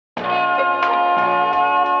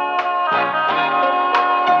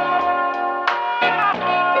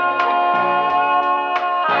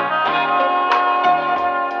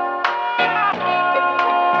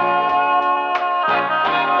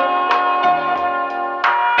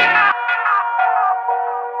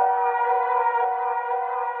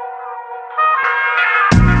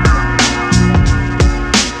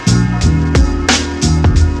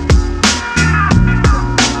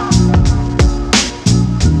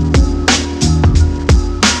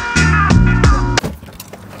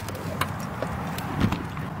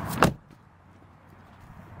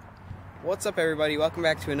What's up, everybody? Welcome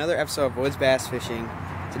back to another episode of Woods Bass Fishing.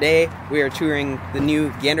 Today we are touring the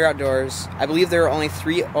new Gander Outdoors. I believe there are only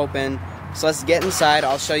 3 open, so let's get inside.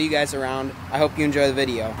 I'll show you guys around. I hope you enjoy the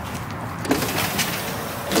video.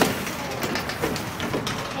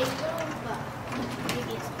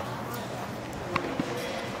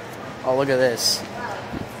 Oh, look at this.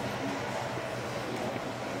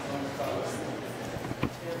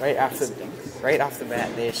 Right off the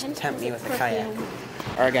bat, they just tempt me with a kayak.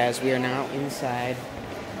 Alright guys, we are now inside.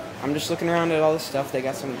 I'm just looking around at all this stuff. They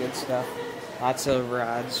got some good stuff. Lots of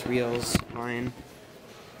rods, reels, line.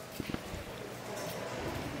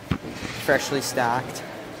 Freshly stocked.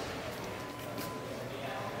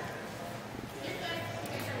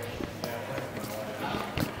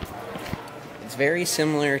 It's very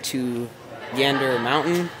similar to Gander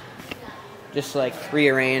Mountain, just like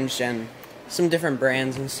rearranged and some different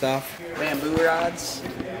brands and stuff. Bamboo rods.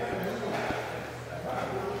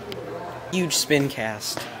 Huge spin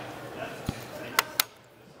cast.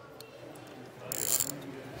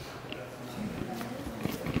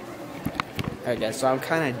 Alright guys, so I'm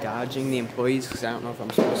kind of dodging the employees because I don't know if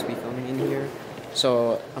I'm supposed to be filming in here.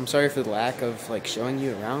 So I'm sorry for the lack of like showing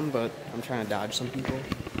you around, but I'm trying to dodge some people.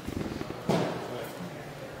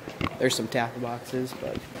 There's some tackle boxes,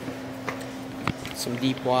 but some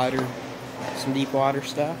deep water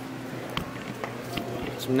stuff.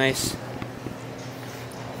 Some nice.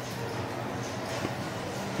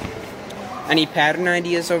 Any pattern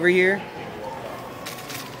ideas over here?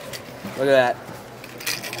 Look at that.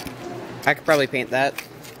 I could probably paint that.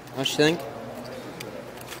 Don't you think?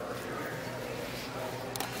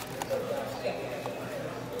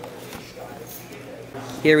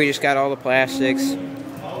 Here we just got all the plastics.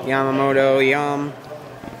 Yamamoto, Yum.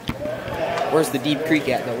 Where's the Deep Creek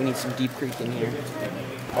at though? We need some Deep Creek in here.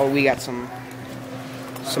 Oh, we got some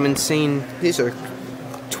insane. These are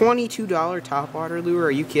 $22 topwater lure.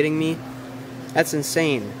 Are you kidding me? That's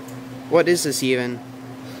insane. What is this even?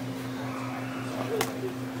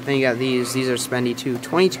 Then you got these. These are spendy too.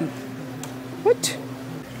 22. What?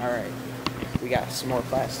 Alright. We got some more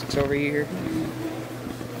plastics over here.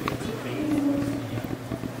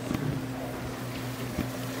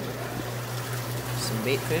 Some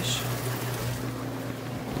bait fish.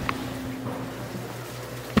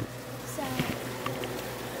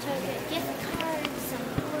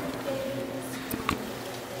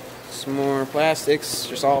 Some more plastics,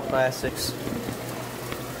 just all plastics.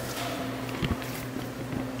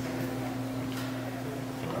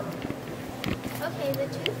 Okay, the 2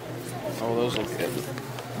 things. Oh, those look good.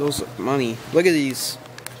 Those look money. Look at these.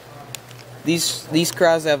 These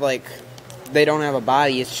craws have like, they don't have a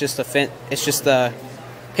body. It's just a fin. It's just the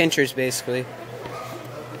pinchers basically.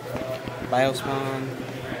 Biospawn.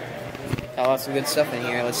 Got lots of good stuff in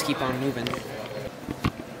here. Let's keep on moving.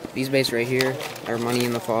 These baits right here are money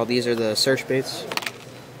in the fall. These are the search baits.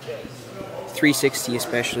 360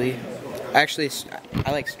 especially. Actually,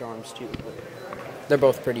 I like Storms too. They're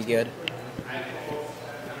both pretty good.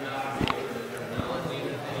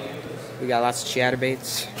 We got lots of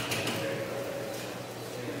chatterbaits.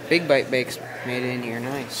 Big bite baits made in here.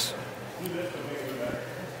 Nice.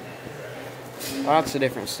 Lots of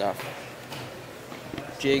different stuff.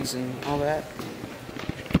 Jigs and all that.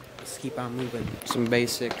 Keep on moving. Some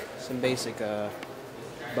basic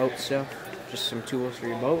boat stuff. Just some tools for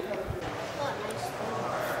your boat.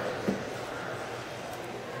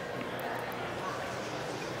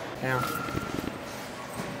 Now,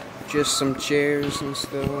 just some chairs and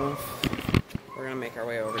stuff. We're gonna make our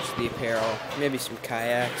way over to the apparel. Maybe some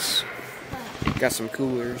kayaks. Got some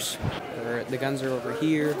coolers. The guns are over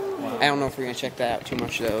here. I don't know if we're gonna check that out too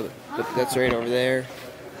much though. But that's right over there.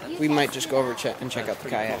 We might just go over and check out the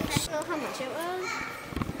kayaks. I don't know how much it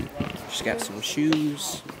was. Just got some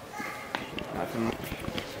shoes.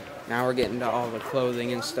 Now we're getting to all the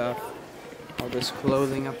clothing and stuff. All this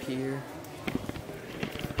clothing up here.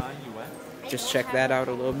 Just check that out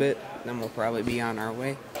a little bit, then we'll probably be on our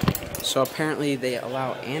way. So apparently they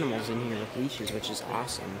allow animals in here with leashes, which is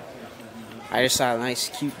awesome. I just saw a nice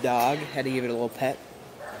cute dog, had to give it a little pet.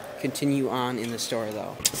 Continue on in the store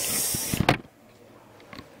though.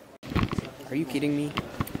 Are you kidding me?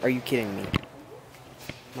 Are you kidding me?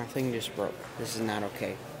 My thing just broke. This is not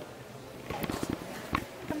okay.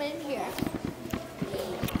 Come in here.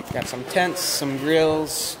 Got some tents, some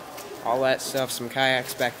grills, all that stuff. Some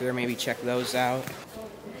kayaks back there. Maybe check those out.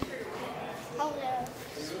 Oh, yeah.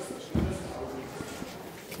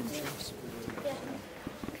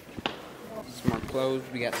 Some more clothes.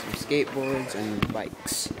 We got some skateboards and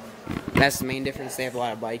bikes. That's the main difference. They have a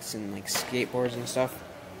lot of bikes and like skateboards and stuff.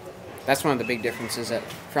 That's one of the big differences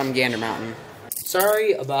from Gander Mountain.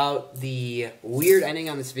 Sorry about the weird ending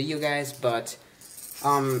on this video, guys, but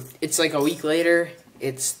it's like a week later.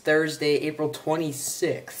 It's Thursday, April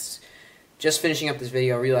 26th. Just finishing up this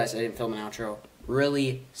video, I realized I didn't film an outro.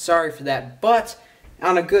 Really sorry for that, but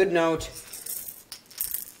on a good note,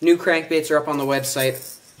 new crankbaits are up on the website.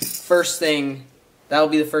 First thing, that'll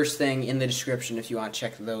be the first thing in the description if you want to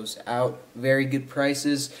check those out. Very good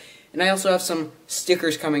prices. And I also have some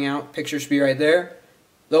stickers coming out. Pictures should be right there.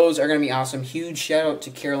 Those are going to be awesome. Huge shout out to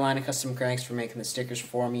Carolina Custom Cranks for making the stickers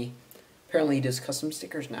for me. Apparently he does custom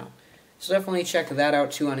stickers now. So definitely check that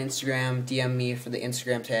out too on Instagram. DM me for the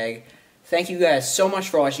Instagram tag. Thank you guys so much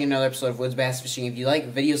for watching another episode of Woods Bass Fishing. If you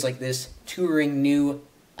like videos like this, touring new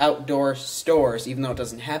outdoor stores, even though it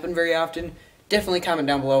doesn't happen very often, definitely comment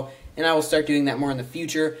down below, and I will start doing that more in the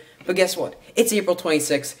future. But guess what? It's April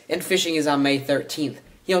 26th, and fishing is on May 13th.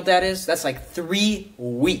 You know what that is? That's like 3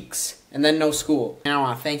 weeks, and then no school. And I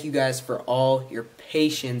want to thank you guys for all your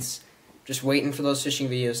patience, just waiting for those fishing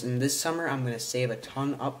videos. And this summer, I'm going to save a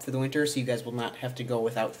ton up for the winter, so you guys will not have to go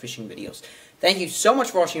without fishing videos. Thank you so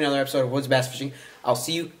much for watching another episode of Woods Bass Fishing. I'll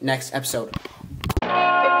see you next episode.